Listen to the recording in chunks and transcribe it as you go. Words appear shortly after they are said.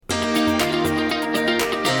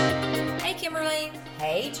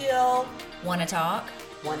Want to talk?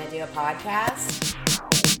 Want to do a podcast?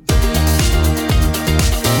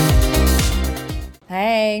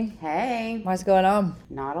 Hey, Hey, what's going on?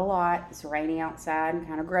 not a lot. It's rainy outside and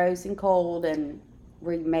kind of gross and cold, and are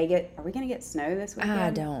we going to get snow this weekend? I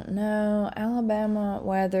don't know. Alabama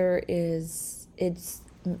weather I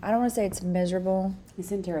don't want to say it's miserable,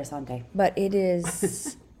 It's interessante. but it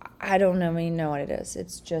is, I don't know, even know what it is.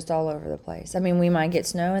 It's just all over the place. I mean, we might get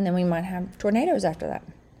snow and then we might have tornadoes after that.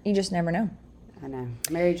 You just never know. I know.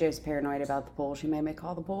 Mary Jo's paranoid about the pool. She made me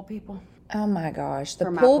call the pool people. Oh my gosh. The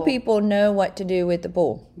For my pool pool. people know what to do with the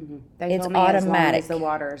pool. They It's told me as long automatic. as the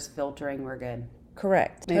water's filtering, we're good.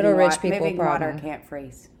 Correct. Total rich people moving problem. water can't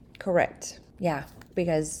freeze. Correct. Yeah,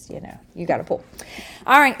 because, you got a pool.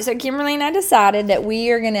 All right, so Kimberly and I decided that we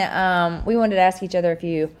are going to, we wanted to ask each other a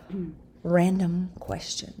few random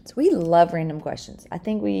questions. We love random questions. I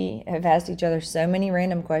think we have asked each other so many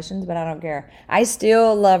random questions, but I don't care. I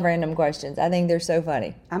still love random questions. I think they're so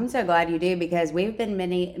funny. I'm so glad you do, because we've been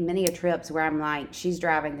many a trips where I'm like, she's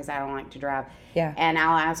driving because I don't like to drive. Yeah. And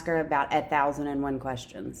I'll ask her about 1,001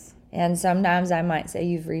 questions. And sometimes I might say,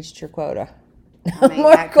 you've reached your quota. I mean,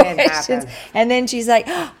 More that could questions. happen. And then she's like,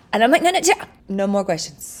 and I'm like, no more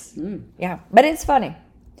questions. Yeah, but it's funny.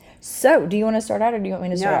 So, do you want to start out or do you want me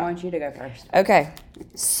to No, start I out? want you to go first. Okay,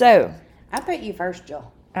 so, I put you first,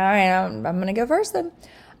 Jill. all right, I'm going to go first then.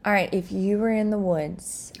 All right, if you were in the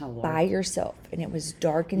woods Oh, Lord. by yourself and it was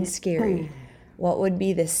dark and scary, what would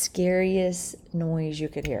be the scariest noise you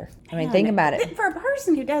could hear? I mean, think about it. For a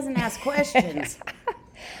person who doesn't ask questions,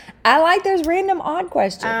 I like those random odd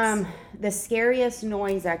questions. the scariest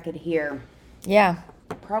noise I could hear, Yeah,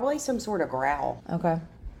 probably some sort of growl. okay.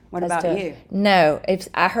 What That's about tough. you? No, if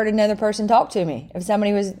I heard another person talk to me, if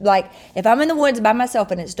somebody was like, if I'm in the woods by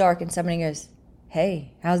myself and it's dark and somebody goes,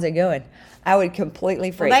 "Hey, how's it going?" I would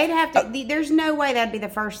completely freak. They'd have to. There's no way that'd be the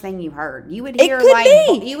first thing you heard. You would It hear could like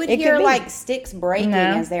be. you would It hear could be. like sticks breaking No.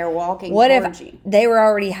 as they're walking What towards if you. they were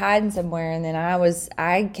already hiding somewhere and then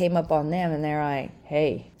I came up on them and they're like,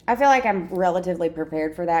 "Hey." I feel like I'm relatively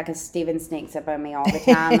prepared for that because Steven sneaks up on me all the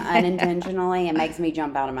time unintentionally and makes me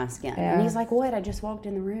jump out of my skin. Yeah. And he's like, "What? I just walked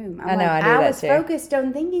in the room." I'm I know, like, I do that was too. focused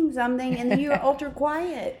on thinking something, and then you were ultra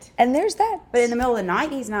quiet. And there's that. But in the middle of the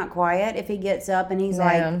night, he's not quiet. If he gets up and he's No.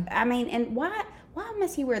 like, I mean, and why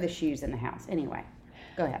must he wear the shoes in the house anyway?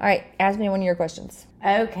 Go ahead. All right, ask me one of your questions.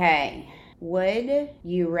 Okay. Would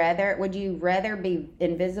you rather be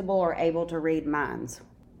invisible or able to read minds?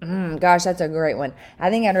 Gosh, that's a great one. I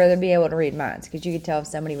think I'd rather be able to read minds because you could tell if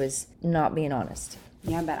somebody was not being honest.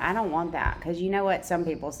 Yeah, but I don't want that, because you know what some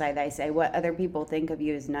people say? They say what other people think of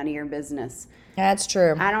you is none of your business. That's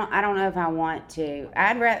true. I don't know if I want to.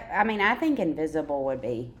 I think invisible would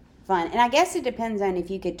be fun, and I guess it depends on if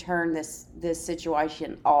you could turn this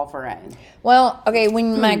situation off or on. Well, okay,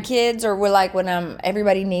 when my kids or when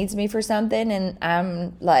everybody needs me for something and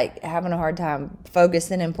I'm like having a hard time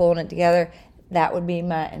focusing and pulling it together, that would be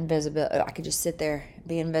my invisibility. I could just sit there,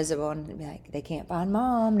 be invisible, and be like, they can't find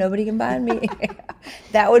mom. Nobody can find me.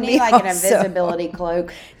 That would You be need like an awesome. invisibility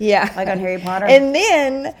cloak. Yeah. Like on Harry Potter. And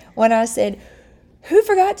then when I said, who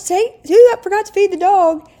forgot to feed the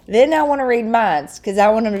dog? Then I want to read minds because I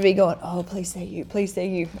want them to be going, oh, please say you, please say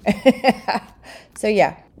you. So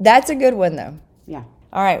yeah, that's a good one though. Yeah.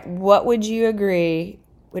 All right, what would you agree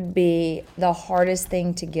would be the hardest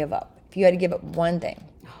thing to give up? If you had to give up one thing.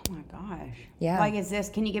 Oh my gosh. Yeah. Like,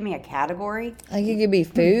 can you give me a category? Like it could be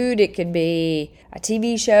food, it could be a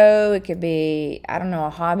TV show, it could be, I don't know, a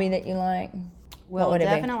hobby that you like. Well, what would it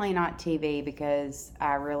be? definitely not TV, because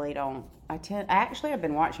I really don't. Actually, I've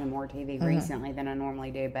been watching more TV recently than I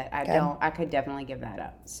normally do, but I could definitely give that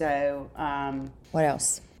up. So, What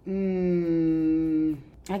else?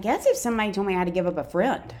 I guess if somebody told me I had to give up a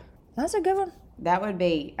friend, That's a good one. I would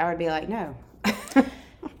be like, no.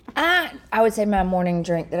 I would say my morning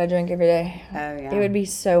drink that I drink every day. Oh, yeah. It would be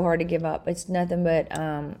so hard to give up. It's nothing but,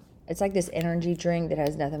 it's like this energy drink that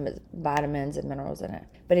has nothing but vitamins and minerals in it.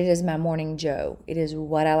 But it is my morning Joe. It is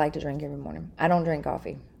what I like to drink every morning. I don't drink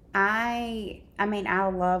coffee. I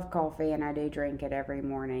love coffee, and I do drink it every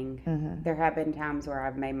morning. Mm-hmm. There have been times where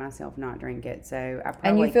I've made myself not drink it, so I probably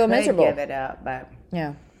And you feel could miserable. give it up, but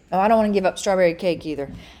Yeah. Oh, I don't want to give up strawberry cake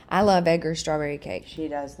either. I love Edgar's strawberry cake. she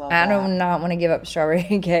does love I that. do not want to give up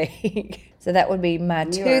strawberry cake. So that would be my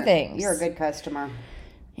two things. You're a good customer.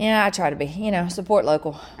 Yeah, I try to be. Support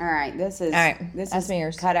local. All right, this is ask me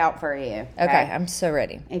yours. cut out for you. Okay, I'm so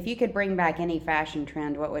ready. If you could bring back any fashion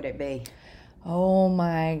trend, what would it be? Oh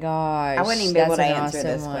my gosh. I wouldn't even be able to That's an answer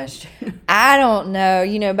awesome this one. question. I don't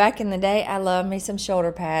know. Back in the day, I loved me some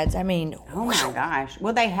shoulder pads. I mean, Oh my gosh.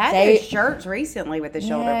 Well, they had They- those shirts recently with the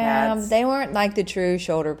shoulder yeah, pads. they weren't like the true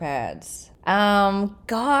shoulder pads. Gosh.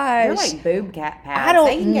 They're like boob cat pads. I don't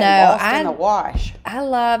they can get know. lost in the wash. I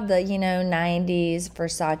love the, 90s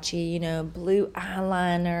Versace, blue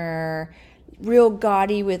eyeliner, real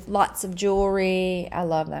gaudy with lots of jewelry. I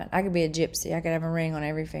love that. I could be a gypsy. I could have a ring on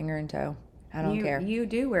every finger and toe. I don't care. You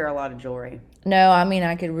do wear a lot of jewelry. No, I mean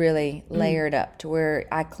I could really layer it up to where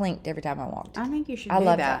I clinked every time I walked. I think you should I do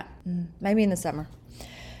love that. Maybe in the summer.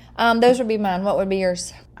 Those would be mine. What would be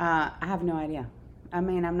yours? I have no idea. I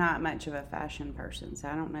mean, I'm not much of a fashion person, so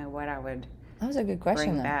I don't know what I would That was a good question,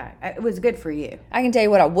 bring though. back. It was good for you. I can tell you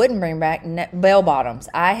what I wouldn't bring back: bell bottoms.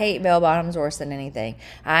 I hate bell bottoms worse than anything.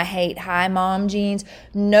 I hate high mom jeans.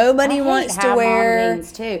 Nobody wants to wear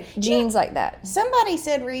jeans too. jeans like that. Somebody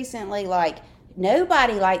said recently, like, no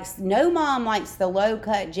mom likes the low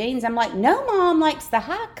cut jeans. I'm like, no mom likes the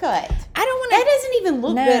high cut. I don't want That doesn't even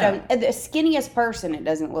look No. good on the skinniest person. It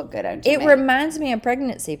doesn't look good on. It me. reminds me of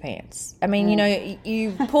pregnancy pants. I mean,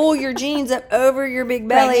 you pull your jeans up over your big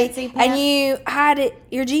belly Pregnancy and pants? you hide it.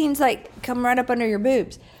 Your jeans like come right up under your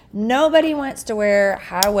boobs. Nobody wants to wear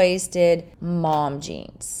high-waisted mom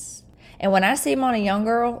jeans. And when I see them on a young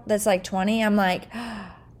girl that's like 20, I'm like,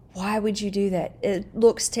 why would you do that? It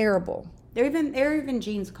looks terrible. There are even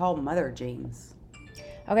jeans called mother jeans.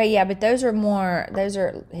 Okay, yeah, but those are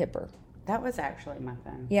hipper. That was actually my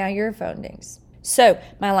phone. Yeah, your phone dings. So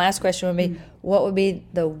my last question would be, what would be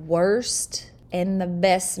the worst and the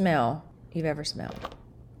best smell you've ever smelled?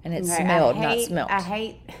 And it's Okay, smelled, not smelt. I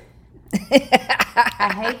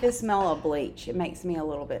hate the smell of bleach. It makes me a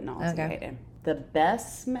little bit nauseated. The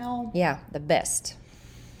best smell? Yeah, the best.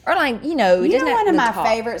 Or like, it You doesn't know, have one of the my top.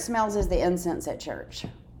 favorite smells is the incense at church.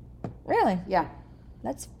 Really? Yeah.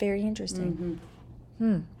 That's very interesting.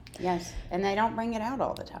 Yes. And they don't bring it out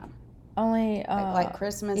all the time. Only Like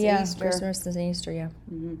Christmas, yeah, Easter. Christmas and Easter, yeah.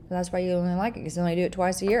 So that's why you only like it, because they only do it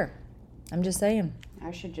twice a year. I'm just saying.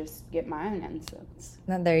 I should just get my own incense.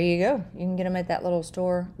 Now, there you go. You can get them at that little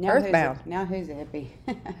store, Now Earthbound. Who's a hippie?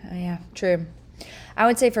 Yeah, true. I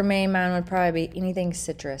would say for me, mine would probably be anything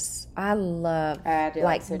citrus. I love I do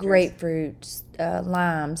like citrus. grapefruits,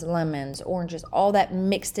 limes, lemons, oranges, all that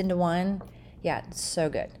mixed into one. Yeah, it's so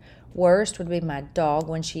good. Worst would be my dog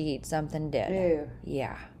when she eats something dead. Ew.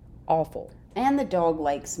 Yeah, awful. And the dog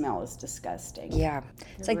lake smell is disgusting. Yeah,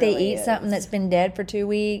 it's It like they really eat something is. that's been dead for 2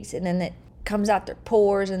 weeks, and then it comes out their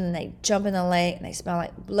pores, and then they jump in the lake, and they smell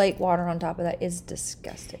like lake water on top of that. It's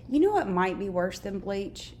disgusting. You know what might be worse than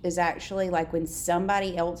bleach is actually like when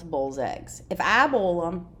somebody else boils eggs. If I boil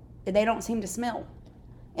them, they don't seem to smell.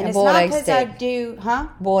 And Yeah, it's boiled not eggs because I stink. do, huh?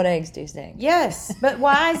 Boiled eggs do stink. Yes, but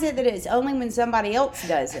why is it that it's only when somebody else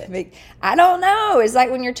does it? I don't know. It's like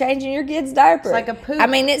when you're changing your kid's diaper. It's like a poop. I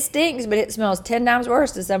mean, it stinks, but it smells 10 times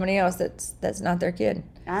worse to somebody else that's not their kid.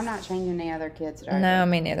 I'm not changing any other kids' diapers. No,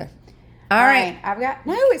 me neither. All right. I've got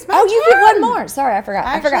it's my Oh, you turn. get one more. Sorry, I forgot.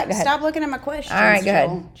 Actually, I forgot. Go ahead. Stop looking at my questions. All right, go ahead.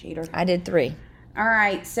 Joel. Cheater. I did 3. All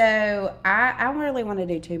right, so I really want to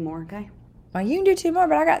do 2 more. Okay, Well, you can do 2 more,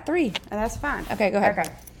 but I got 3. that's fine. Okay, go ahead. Okay.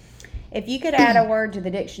 If you could add a word to the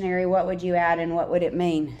dictionary, what would you add, and what would it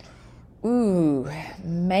mean? Ooh,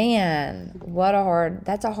 man,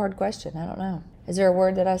 that's a hard question. I don't know. Is there a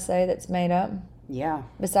word that I say that's made up Yeah,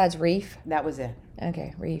 besides reef? that was it.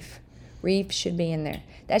 Okay, reef. Reef should be in there.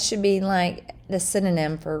 That should be like the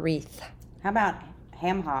synonym for wreath. How about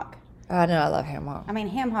ham hock? Oh, no, I love ham hock. I mean,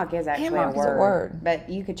 ham hock is actually Ham hock a is a word, word. but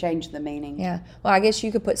you could change the meaning. Yeah. Well, I guess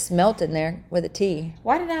you could put smelt in there with a T.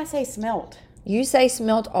 Why did I say smelt? You say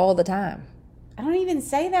smelt all the time. I don't even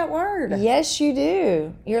say that word. Yes, you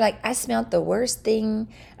do. You're like, I smelt the worst thing.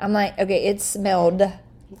 I'm like, okay, it smelled,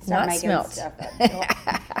 Start not making smelt. stuff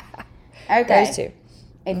up. Okay. Those 2.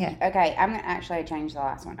 Okay, I'm gonna actually change the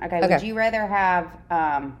last one. Okay, Okay. would you rather have?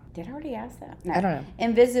 Did I already ask that? No. I don't know.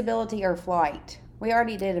 Invisibility or flight? We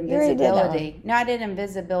already did already did that invisibility. No, I did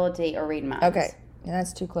invisibility or read minds. Okay. Yeah,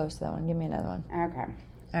 that's too close to that one. Give me another one. Okay.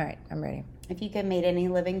 All right, I'm ready. If you could meet any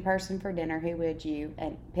living person for dinner, who would you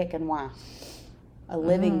pick and why? A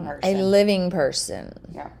living person. A living person.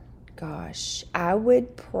 Yeah. Gosh, I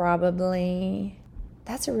would probably.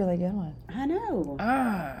 That's a really good one. I know.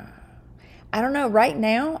 I don't know. Right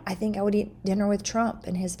now, I think I would eat dinner with Trump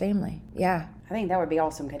and his family. Yeah. I think that would be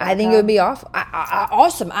awesome. Could I think it would be awesome.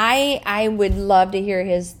 I would love to hear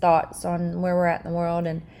his thoughts on where we're at in the world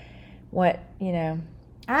and what,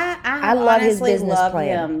 I love his honestly business loved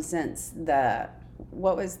plan. him since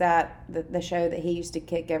what was that? The show that he used to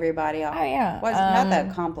kick everybody off. Oh, yeah. Was not the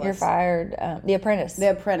Accomplice. You're fired. The Apprentice.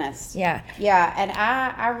 The Apprentice. Yeah. Yeah, and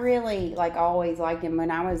I really always liked him. When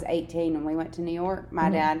I was 18 and we went to New York, my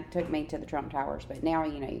dad took me to the Trump Towers, but now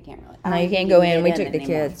you can't really. No, you can't go in. We took the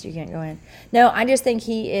kids. You can't go in. No, I just think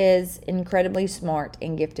he is incredibly smart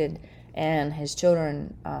and gifted And his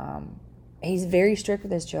children, he's very strict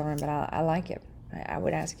with his children, but I like it. I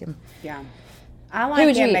would ask him. Yeah. I Who like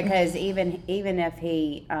would you him eat? because even if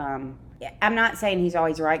he, I'm not saying he's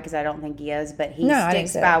always right because I don't think he is, but he No, I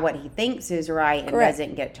sticks think so. by what he thinks is right and Correct.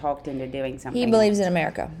 doesn't get talked into doing something. He believes in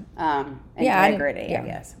America. Yeah, Integrity, I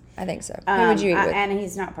guess. I think so. Who would you eat with? And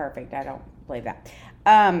he's not perfect. I don't believe that.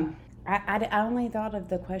 I only thought of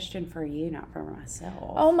the question for you, not for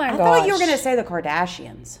myself. Oh my I thought you were gosh. going to say the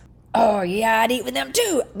Kardashians. Oh, yeah, I'd eat with them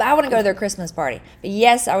too. But I want to go to their Christmas party. But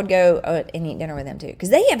yes, I would go and eat dinner with them too. Because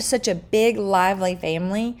they have such a big, lively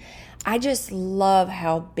family. I just love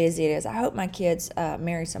how busy it is. I hope my kids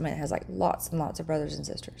marry somebody that has like lots and lots of brothers and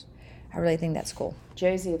sisters. I really think that's cool.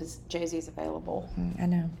 Josie's available. I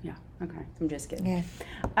know. Yeah. Okay. I'm just kidding.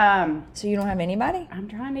 Yeah. So you don't have anybody? I'm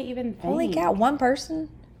trying to even think. Holy cow, one person?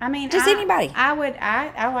 I mean, Just anybody. I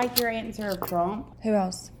like your answer of Trump. Who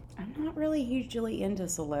else? I'm not really hugely into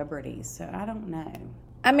celebrities, so I don't know.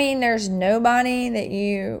 I mean, there's nobody that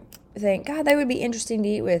you think, God, they would be interesting to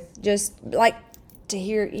eat with. Just like to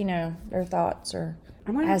hear, their thoughts or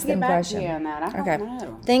I'm going ask to get them back questions. to you on that. I don't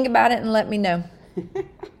know. Think about it and let me know.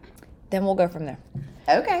 Then we'll go from there.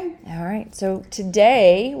 Okay. All right. So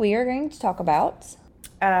today we are going to talk about.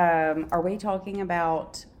 Are we talking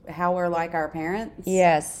about how we're like our parents?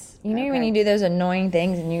 Yes. You know when Okay. you do those annoying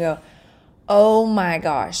things and you go, oh my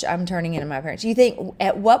gosh, I'm turning into my parents. You think,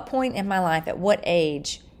 at what point in my life, at what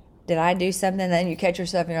age did I do something? And then you catch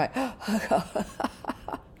yourself and you're like, oh,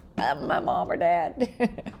 I'm my mom or dad.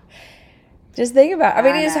 Just think about it. I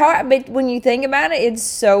mean, I it's know. hard, but when you think about it, it's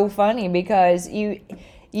so funny because you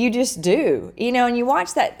just do, and you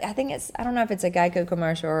watch that. I don't know if it's a Geico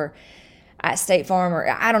commercial or at State Farm or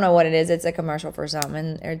I don't know what it is. It's a commercial for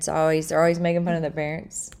something. And they're always making fun of their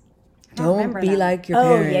parents. Don't remember be that. like your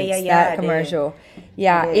Oh, parents. yeah, I That did. commercial.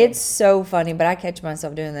 Yeah, did. it's so funny, but I catch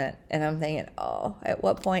myself doing that. And I'm thinking, oh, at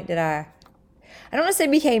what point did I don't want to say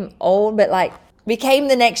became old, but like became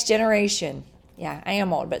the next generation. Yeah, I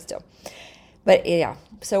am old, but still. But yeah.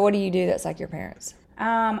 So what do you do that's like your parents?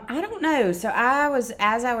 I don't know. So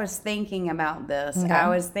as I was thinking about this, Okay. I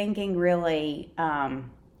was thinking really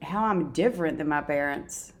how I'm different than my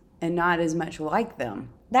parents and not as much like them.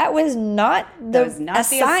 That was not the was not the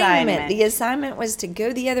assignment. assignment. The assignment was to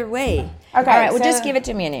go the other way. Okay, All right, well, just so- give it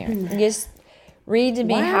to me in here. Just read to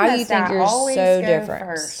me Why how you must think I you're always so go different.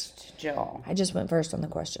 First, Jill. I just went first on the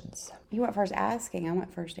questions. You went first asking. I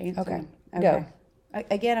went first answering. Okay. Go.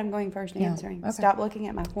 Again, I'm going first answering. Okay. Stop looking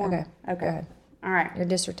at my form. Okay. Go ahead. All right. Your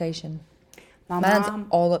dissertation. My Mine's mom.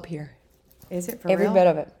 all up here. Is it for Every real? bit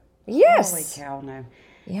of it. Yes. Holy cow, no.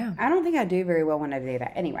 Yeah. I don't think I do very well when I do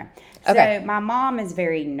that. Anyway, so Okay. my mom is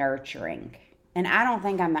very nurturing, and I don't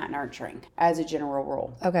think I'm that nurturing as a general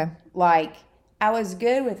rule. Okay. Like, I was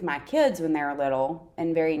good with my kids when they were little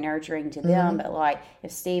and very nurturing to them, but like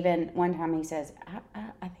if Steven, one time he says,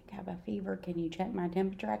 I think I have a fever, can you check my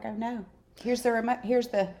temperature? I go, no. Here's the remote, here's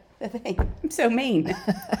the thing. I'm so mean.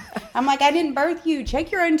 I'm like, I didn't birth you.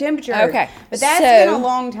 Check your own temperature. Okay, But that's so- been a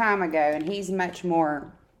long time ago, and he's much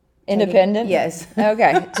more Independent? Yes.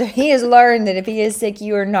 Okay. So he has learned that if he is sick,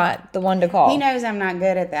 you are not the one to call. He knows I'm not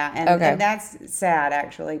good at that, and, Okay. and that's sad,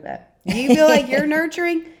 actually. But do you feel like you're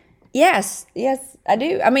nurturing? Yes, I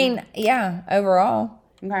do. I mean, yeah, overall.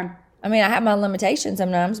 Okay. I mean, I have my limitations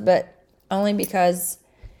sometimes, but only because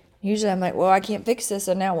usually I'm like, well, I can't fix this,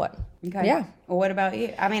 so now what? Okay. Yeah. Well, what about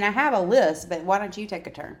you? I mean, I have a list, but why don't you take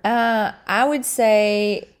a turn? I would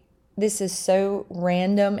say this is so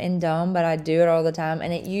random and dumb, but I do it all the time.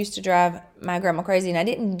 And it used to drive my grandma crazy. And I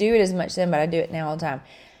didn't do it as much then, but I do it now all the time.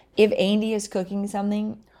 If Andy is cooking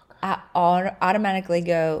something, I automatically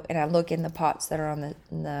go and I look in the pots that are on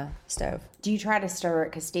the stove. Do you try to stir it?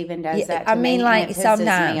 Because Steven does Yeah, that to I mean, me, like and it pisses me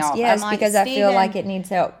sometimes, off. yes, I'm like, because I feel "Steven, like it needs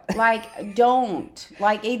help. Like, don't.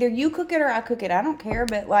 Like, either you cook it or I cook it. I don't care.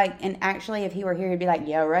 But, like, and actually, if he were here, he'd be like,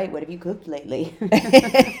 yeah, right. What have you cooked lately?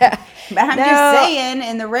 But I'm No. just saying,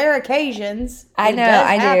 in the rare occasions, I it know, does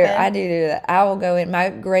I do. happen. I do that. I will go in. My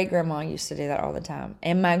great grandma used to do that all the time,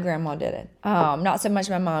 and my grandma did it. Not so much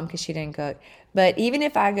my mom because she didn't cook, but even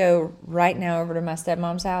if I go right now over to my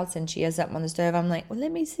stepmom's house and she has something on the stove, I'm like, well,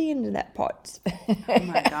 let me see into that pot. Oh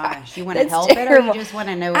my gosh. You want to That's help it or terrible. you just want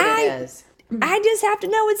to know what I- it is? I just have to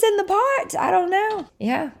know what's in the pot. I don't know.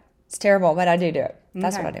 Yeah, it's terrible, but I do it.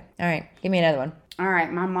 That's Okay. what I do. All right, give me another one. All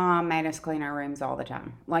right, my mom made us clean our rooms all the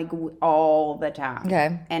time, like all the time.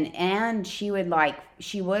 Okay. And she would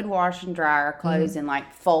wash and dry our clothes and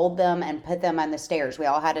like fold them and put them on the stairs. We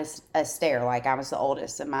all had a stair. Like I was the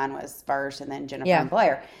oldest, and mine was first, and then Jennifer Yeah. and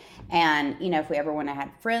Blair. And if we ever went to have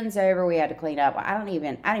friends over, we had to clean up. I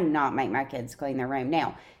do not make my kids clean their room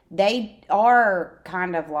now. they are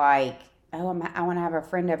kind of like, oh, I want to have a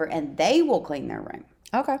friend over, and they will clean their room.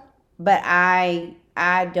 Okay. But I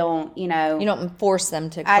don't, You don't force them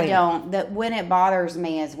to clean I don't. That when it bothers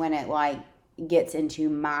me is when it like gets into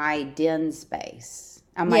my den space.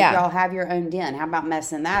 I'm like, Yeah. y'all have your own den. How about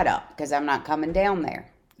messing that up? Because I'm not coming down there.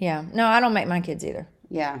 Yeah. No, I don't make my kids either.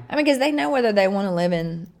 Yeah, I mean, because they know whether they want to live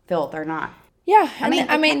in. filth or not. Yeah. mean,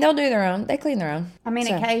 I mean, they'll do their own. They clean their own. I mean,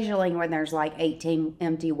 So- occasionally when there's like 18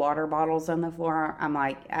 empty water bottles on the floor, I'm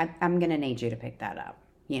like, I'm going to need you to pick that up,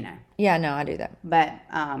 Yeah, no, I do that. But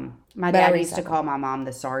my But I dad used to recycle. call my mom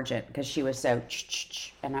the sergeant because she was so,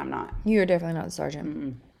 and I'm not. You're definitely not the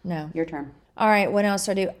sergeant. No. Your turn. All right, what else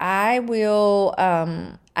do I do? I will,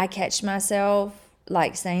 I catch myself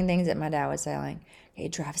like saying things that my dad would say, like, okay,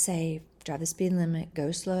 drive safe, drive the speed limit,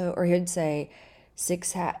 go slow. Or he'd say,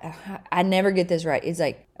 I never get this right. It's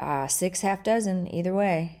like, 6 half dozen either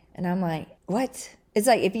way. And I'm like, what? It's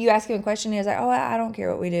like, if you ask him a question, he's like, oh, I don't care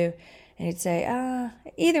what we do. And he'd say,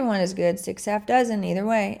 either one is good, 6 half dozen either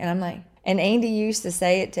way. And I'm like, and Andy used to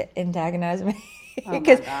say it to antagonize me.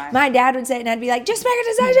 Because my dad would say it and I'd be like, just make a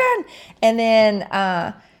decision. And then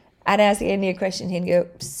I'd ask Andy a question. He'd go,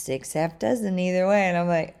 6 half dozen either way. And I'm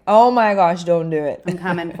like, oh my gosh, don't do it. I'm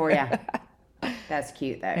coming for you. That's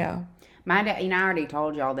cute though. Yeah. My dad, I already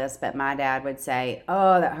told y'all this, but my dad would say,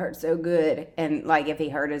 oh, that hurts so good. And like if he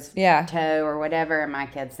hurt his Yeah. toe or whatever, and my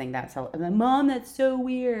kids think that's so, Mom, that's so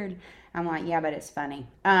weird. I'm like, yeah, but it's funny.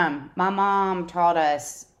 My mom taught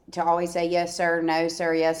us to always say yes, sir, no,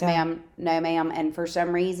 sir, yes, ma'am, no, ma'am. And for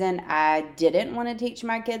some reason, I didn't want to teach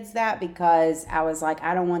my kids that because I was like,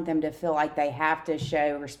 I don't want them to feel like they have to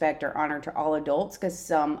show respect or honor to all adults because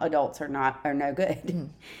some adults are no good.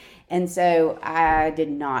 And so I did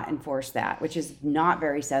not enforce that, which is not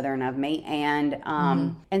very Southern of me. And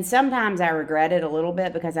and sometimes I regret it a little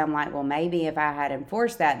bit because I'm like, well, maybe if I had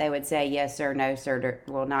enforced that, they would say yes, sir, no, sir.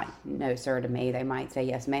 Well, not no, sir to me. They might say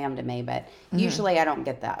yes, ma'am to me. But usually I don't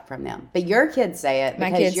get that from them. But your kids say it My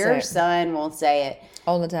because kids your say it. son will say it.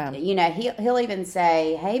 All the time. He'll even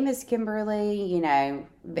say, hey, Miss Kimberly,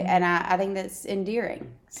 and I think that's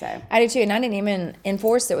endearing. So, I do too. And I didn't even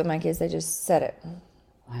enforce it with my kids. They just said it.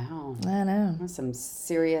 wow. I know. That's some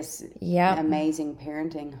serious, Yep. amazing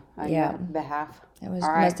parenting on Yeah. your behalf. It was All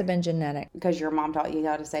right. must have been genetic. Because your mom taught you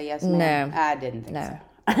how to say yes, ma'am? No. I didn't think No.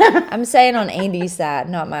 so. I'm saying on Andy's side,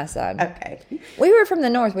 not my side. Okay. We were from the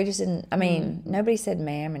north. We just didn't, I mean, nobody said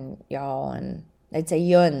ma'am and y'all, and they'd say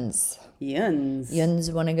yuns. Yuns.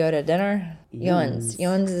 Yuns want to go to dinner? Yuns.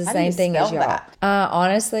 Yuns is the How do you same thing as spell y'all. that?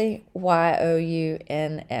 Honestly,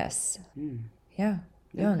 Youns. Yeah.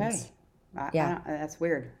 Yuns. Okay. Yeah. That's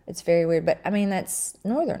weird. It's very weird, but I mean, that's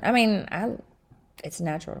northern. I mean, it's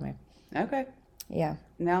natural to me. Okay. Yeah.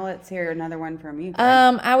 Now let's hear another one from you.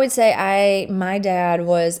 I would say my dad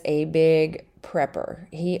was a big prepper.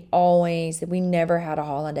 We never had a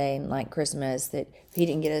holiday like Christmas that he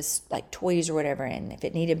didn't get us like toys or whatever. And if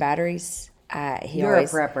it needed batteries, You're a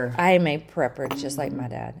prepper. I am a prepper, just like my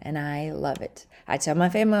dad. And I love it. I tell my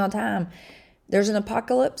family all the time, there's an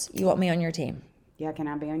apocalypse, you want me on your team. Yeah, can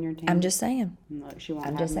I be on your team? I'm just saying. Look, she won't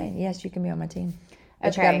I'm have just me. saying. Yes, you can be on my team.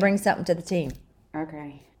 But you Okay. got to bring something to the team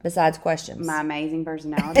Okay. besides questions. My amazing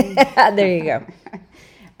personality. There you go.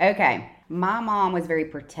 Okay. My mom was very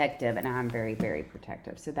protective, and I'm very, very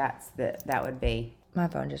protective. So that would be. My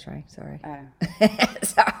phone just rang. Sorry. Oh.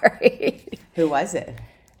 Sorry. Who was it?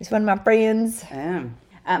 It's one of my friends.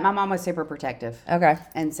 My mom was super protective, Okay.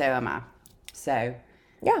 and so am I. So,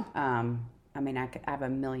 Yeah. I mean, I have a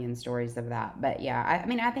million stories of that, but yeah,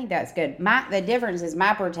 I think that's good. The difference is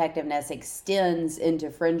my protectiveness extends into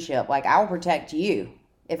friendship. Like, I'll protect you.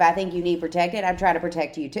 If I think you need protected, I try to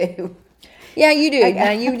protect you too. Yeah, you do.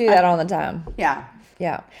 Now, you do that all the time. Yeah.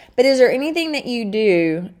 Yeah. But is there anything that you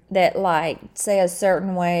do that, like, say a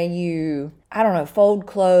certain way I don't know, fold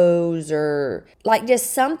clothes or like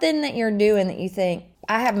just something that you're doing that you think,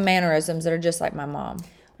 I have mannerisms that are just like my mom.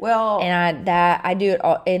 Well, And I do it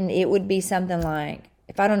all. And it would be something like,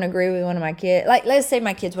 if I don't agree with one of my kids, like, let's say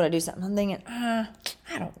my kids want to do something. I'm thinking, I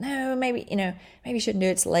don't know, maybe you shouldn't do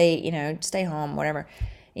it. It's late, stay home, whatever.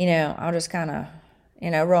 I'll just kind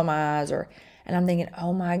of, roll my eyes and I'm thinking,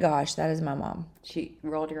 oh my gosh, that is my mom. she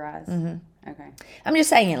rolled your eyes. Mm-hmm. Okay. I'm just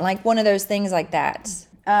saying, like one of those things like that.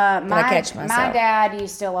 I catch myself. My dad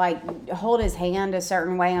used to like hold his hand a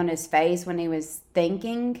certain way on his face when he was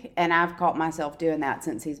thinking, and I've caught myself doing that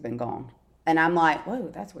since he's been gone. And I'm like, whoa,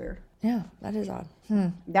 that's weird. Yeah, that is odd.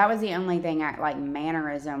 That was the only thing I like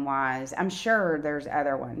mannerism wise. I'm sure there's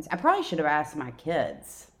other ones. I probably should have asked my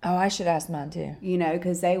kids, Oh, I should ask mine too.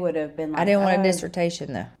 because they would have been like, I didn't want a "Oh."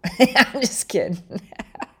 dissertation though. I'm just kidding.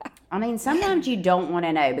 I mean, sometimes you don't want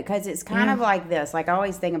to know because it's kind of like this. Like, I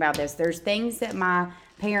always think about this. There's things that my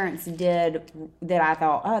parents did that I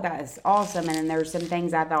thought, oh, that is awesome. And then there's some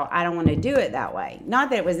things I thought, I don't want to do it that way. Not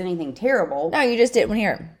that it was anything terrible. No, you just didn't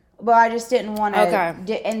hear it. But I just didn't want to.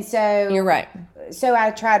 Okay. And so. You're right. So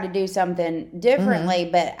I tried to do something differently,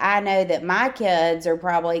 but I know that my kids are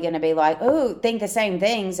probably going to be like, oh, think the same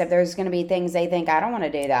things. If there's going to be things they think I don't want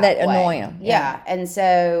to do that way. Annoy them. Yeah. And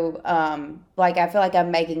so, like, I feel like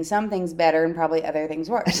I'm making some things better and probably other things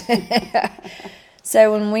worse.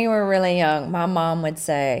 So when we were really young, my mom would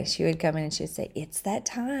say, she would come in and she'd say, it's that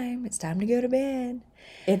time. It's time to go to bed.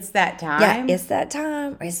 It's that time? Yeah, it's that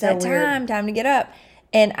time. It's so that time. Time to get up.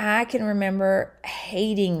 And I can remember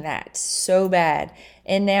hating that so bad.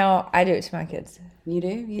 And now I do it to my kids. You do?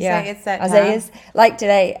 You say it's that time? I say it's like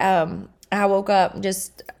today, I woke up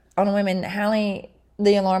just on a whim and Hallie,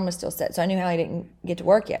 the alarm was still set. So I knew Hallie didn't get to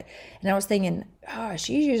work yet. And I was thinking, oh,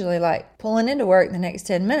 she's usually like pulling into work in the next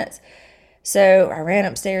 10 minutes. So I ran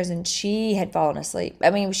upstairs and she had fallen asleep. I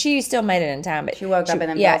mean, she still made it in time. But she woke up and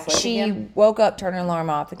then fell asleep she again? woke up, turned her alarm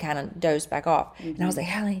off, and kind of dozed back off. Mm-hmm. And I was like,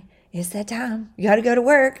 Hallie, it's that time. You got to go to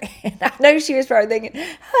work. And I know she was probably thinking,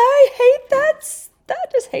 I hate that. I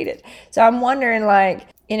just hate it. So I'm wondering, like,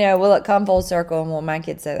 will it come full circle and will my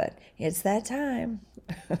kids say that? It's that time.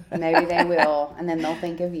 Maybe they will. And then they'll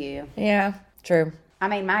think of you. Yeah, true. I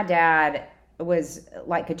mean, my dad was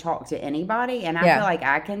like could talk to anybody, and I feel like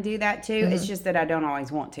I can do that too. Mm-hmm. It's just that I don't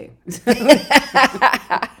always want to.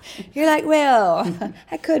 You're like, well,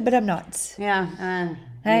 I could, but I'm not. Yeah,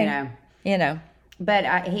 you know.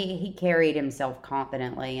 But he carried himself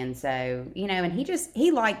confidently, and so and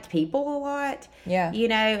he liked people a lot. Yeah,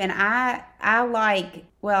 and I like.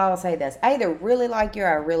 Well, I'll say this: I either really like you or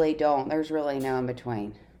I really don't. There's really no in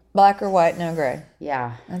between. Black or white, no gray.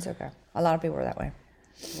 Yeah, that's okay. A lot of people are that way.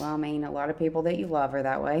 Well, I mean, a lot of people that you love are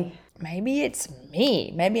that way. Maybe it's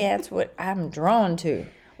me. Maybe that's what I'm drawn to.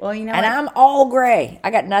 Well, and I'm all gray.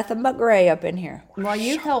 I got nothing but gray up in here. Well,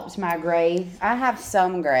 you helped my gray. I have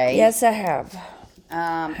some gray. Yes, I have.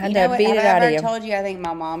 Had to beat it out of you. I told you I think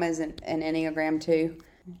my mom is an Enneagram 2.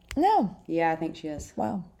 No. Yeah, I think she is.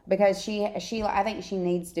 Wow. Because she I think she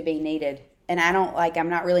needs to be needed. And I'm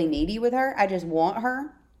not really needy with her. I just want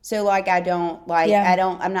her. So, like, I'm not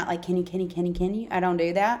like, can you? I don't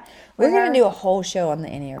do that. We're going to do a whole show on the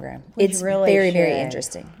Enneagram. It's really very, very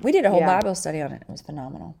interesting. We did a whole Bible study on it. It was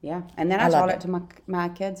phenomenal. Yeah. And then I taught it to my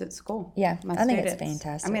kids at school. Yeah. I think it's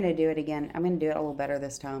fantastic. I'm going to do it again. I'm going to do it a little better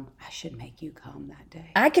this time. I should make you come that day.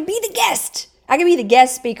 I could be the guest. I could be the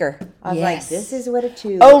guest speaker. I was like, this is what a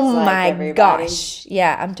 2 looks Oh, like, my everybody. gosh.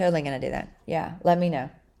 Yeah, I'm totally going to do that. Yeah. Let me know.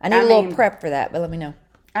 I need a little prep for that, but let me know.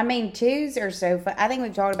 I mean, 2s are so fun. I think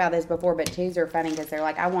we've talked about this before, but 2s are funny because they're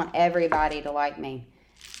like, I want everybody to like me.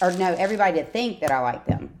 Or no, everybody to think that I like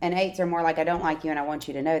them. And 8s are more like, I don't like you and I want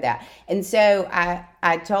you to know that. And so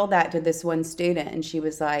I told that to this one student and she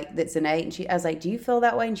was like, that's an 8. And I was like, do you feel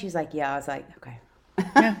that way? And she's like, yeah. I was like, okay.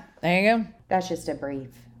 Yeah, there you go. That's just a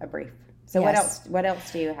brief. So what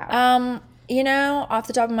else do you have? Off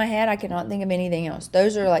the top of my head, I cannot think of anything else.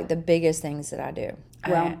 Those are like the biggest things that I do.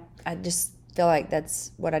 Well, I just feel like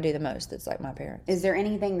that's what I do the most. It's like my parents. Is there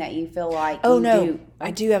anything that you feel like do?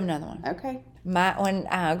 I do have another one. Okay.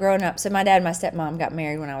 Growing up, so my dad and my stepmom got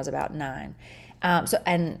married when I was about 9. I've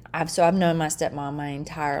known my stepmom my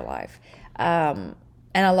entire life. And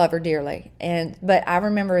I love her dearly. But I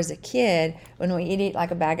remember as a kid when we'd eat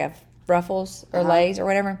like a bag of Ruffles or Lay's or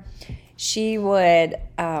whatever, she would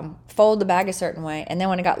fold the bag a certain way, and then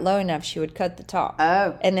when it got low enough, she would cut the top.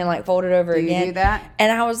 Oh. And then like fold it over again. Do you do that?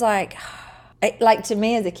 And I was like to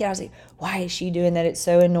me as a kid, I was like, why is she doing that? It's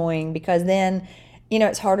so annoying because then,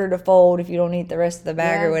 it's harder to fold if you don't eat the rest of the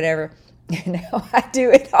bag or whatever. I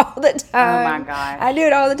do it all the time. Oh my gosh. I do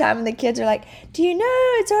it all the time, and the kids are like, do you know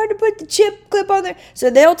it's hard to put the chip clip on there?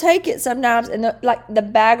 So they'll take it sometimes, and the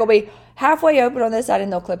bag will be halfway open on this side,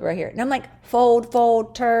 and they'll clip it right here. And I'm like,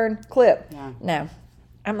 fold, turn, clip. Yeah. No.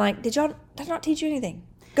 I'm like, did not teach you anything?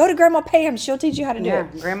 Go to Grandma Pam. She'll teach you how to do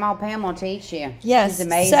it. Grandma Pam will teach you. Yes. She's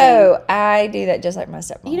amazing. So I do that just like my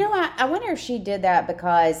stepmom. You know what? I wonder if she did that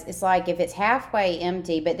because it's like if it's halfway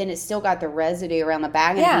empty, but then it's still got the residue around the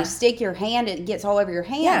bag, and if you stick your hand, it gets all over your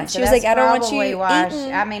hand. Yeah. So she was like, I don't want you eating.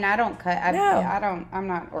 I don't cut. No. I'm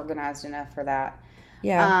not organized enough for that.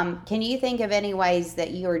 Yeah. Can you think of any ways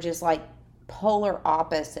that you are just like polar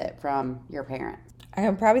opposite from your parents? I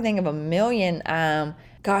can probably think of a million.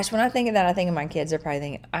 Gosh, when I think of that, I think of my kids. They're probably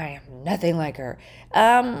thinking, I am nothing like her.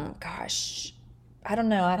 Gosh, I don't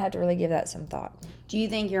know. I'd have to really give that some thought. Do you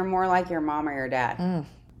think you're more like your mom or your dad?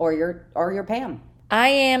 Or your Pam? I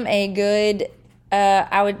am a good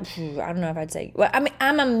I don't know if I'd say, well, I mean,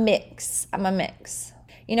 I'm a mix.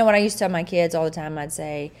 You know what I used to tell my kids all the time? I'd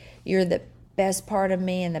say, you're the best part of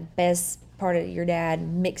me and the best part of your dad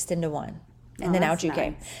mixed into one. And then out you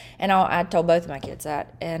came. And I told both of my kids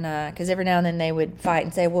that. And because every now and then they would fight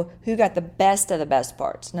and say, well, who got the best of the best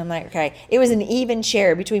parts? And I'm like, okay, it was an even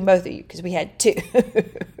share between both of you because we had two.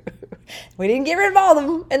 We didn't get rid of all of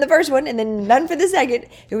them in the first one and then none for the second.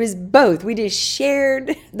 It was both. We just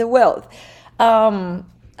shared the wealth.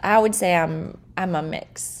 I would say I'm a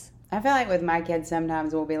mix. I feel like with my kids,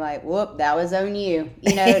 sometimes we'll be like, whoop, that was on you.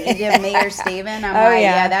 You know, me or Steven, I'm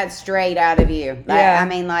yeah, that's straight out of you. Like, yeah. I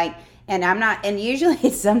mean, like, and I'm not, and usually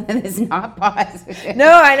it's something that's not positive. No,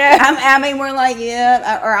 I know. I mean, we're like,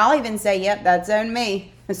 yeah, or I'll even say, yep, that's on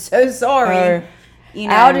me. I'm so sorry. You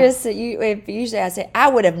know, I'll just usually I say I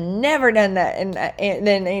would have never done that, and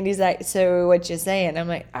then Andy's like, "So what you saying?" I'm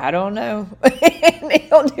like, "I don't know." And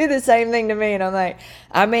he'll do the same thing to me, and I'm like,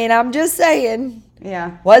 "I mean, I'm just saying."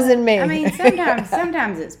 Yeah, wasn't me. I mean,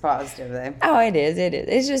 sometimes it's positive though. Oh, it is.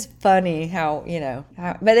 It's just funny how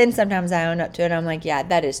but then sometimes I own up to it. I'm like, yeah,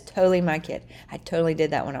 that is totally my kid. I totally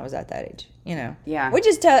did that when I was at that age. Yeah. Which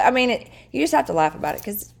is I mean, you just have to laugh about it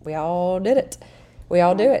because we all did it. We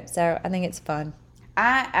all do it. So I think it's fun.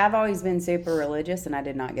 I've always been super religious, and I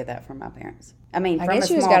did not get that from my parents. I mean, I from guess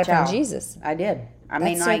a you small just got child. it from Jesus. I did.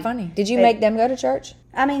 That's so funny. Did you make them go to church?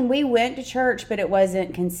 I mean, we went to church, but it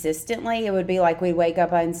wasn't consistently. It would be like we'd wake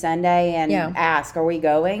up on Sunday and ask, are we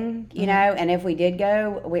going? You know, and if we did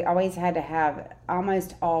go, we always had to have,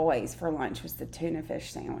 almost always for lunch, was the tuna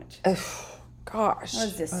fish sandwich. Oh, gosh. It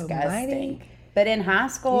was disgusting. Almighty. But in high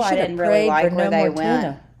school, I didn't really like where they went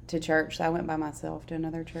tuna. To church. So I went by myself to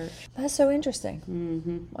another church. That's so interesting.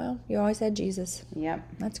 Mm-hmm. Well, you always had Jesus. Yep.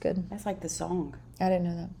 That's good. That's like the song. I didn't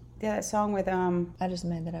know that. Yeah, that song with I just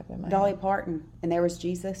made that up in my Dolly head. Parton, and there was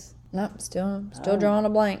Jesus. Nope, still drawing a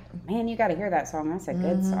blank. Man, you got to hear that song. That's a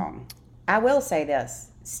good song. I will say this.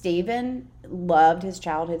 Steven loved his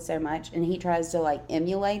childhood so much, and he tries to like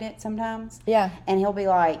emulate it sometimes. Yeah. And he'll be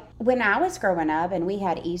like, when I was growing up and we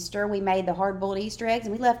had Easter, we made the hard-boiled Easter eggs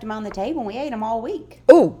and we left them on the table and we ate them all week.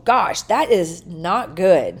 Oh gosh, that is not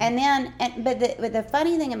good. And then, but the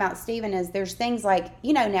funny thing about Steven is there's things like,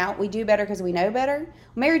 now we do better because we know better.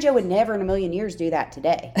 Mary Jo would never in a million years do that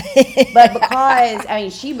today. But because, I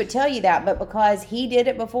mean, she would tell you that, but because he did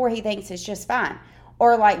it before, he thinks it's just fine.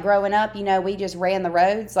 Or like growing up, we just ran the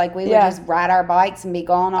roads. Like we would just ride our bikes and be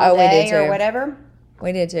gone all day or whatever.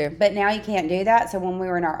 We did too. But now you can't do that. So when we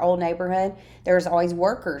were in our old neighborhood, there was always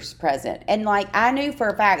workers present. And like I knew for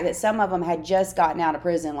a fact that some of them had just gotten out of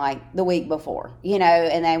prison like the week before,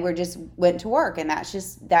 and they went to work. And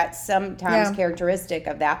that's sometimes characteristic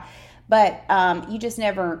of that. But you just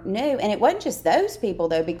never knew. And it wasn't just those people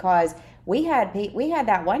though, because we had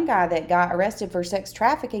that one guy that got arrested for sex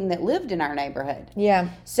trafficking that lived in our neighborhood. Yeah.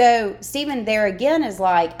 So Steven there again is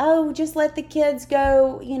like, oh, just let the kids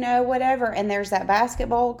go, whatever. And there's that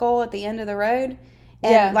basketball goal at the end of the road.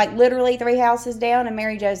 And like literally 3 houses down. And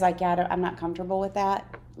Mary Jo's like, yeah, I'm not comfortable with that.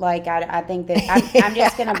 Like, I think that I'm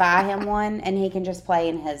just going to buy him one and he can just play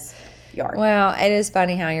in his yard. Well, it is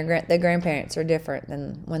funny how the grandparents are different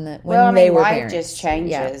than when they were life parents. Just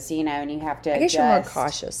changes, and you have to I guess adjust. you're more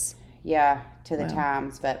cautious. Yeah, to the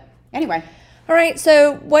times. But anyway. All right,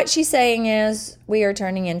 so what she's saying is we are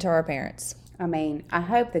turning into our parents. I mean, I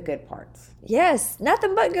hope the good parts. Yes,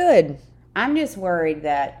 nothing but good. I'm just worried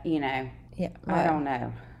that, Yeah, I don't know.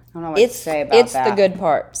 I don't know what to say about that. It's the good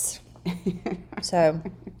parts. So,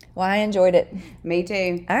 well, I enjoyed it. Me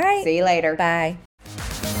too. All right. See you later. Bye.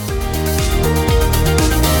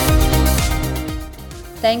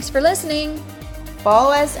 Thanks for listening.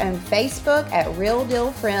 Follow us on Facebook at Real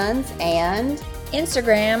Deal Friends and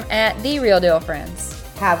Instagram at The Real Deal Friends.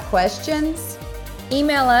 Have questions?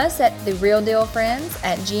 Email us at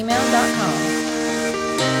therealdealfriends@gmail.com.